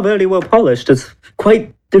not very well polished. It's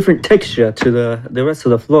quite different texture to the rest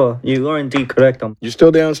of the floor. You are indeed correct. You still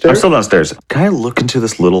I'm downstairs? still downstairs. Can I look into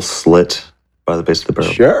this little slit by the base of the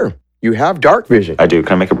barrel? Sure. You have dark vision. I do.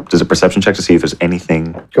 Can I make a perception check to see if there's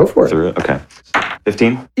anything Go for it. through it? Okay.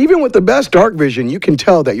 15? Even with the best dark vision, you can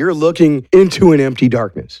tell that you're looking into an empty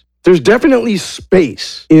darkness. There's definitely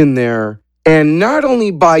space in there. And not only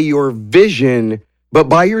by your vision, but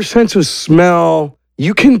by your sense of smell,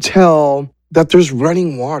 you can tell that there's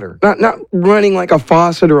running water. Not running like a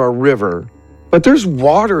faucet or a river, but there's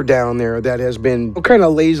water down there that has been kind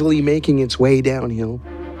of lazily making its way downhill.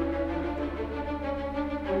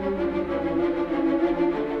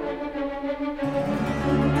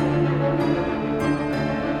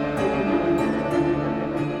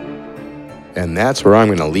 And that's where I'm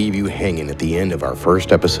going to leave you hanging at the end of our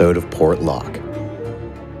first episode of Port Lock.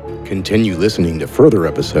 Continue listening to further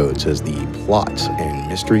episodes as the plots and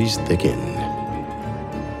mysteries thicken.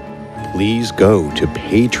 Please go to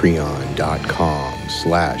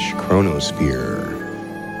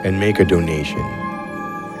patreon.com/chronosphere and make a donation.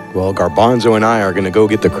 Well, Garbanzo and I are going to go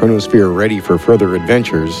get the Chronosphere ready for further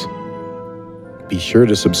adventures. Be sure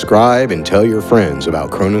to subscribe and tell your friends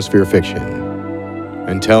about Chronosphere Fiction.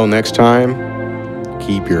 Until next time,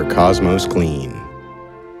 keep your cosmos clean.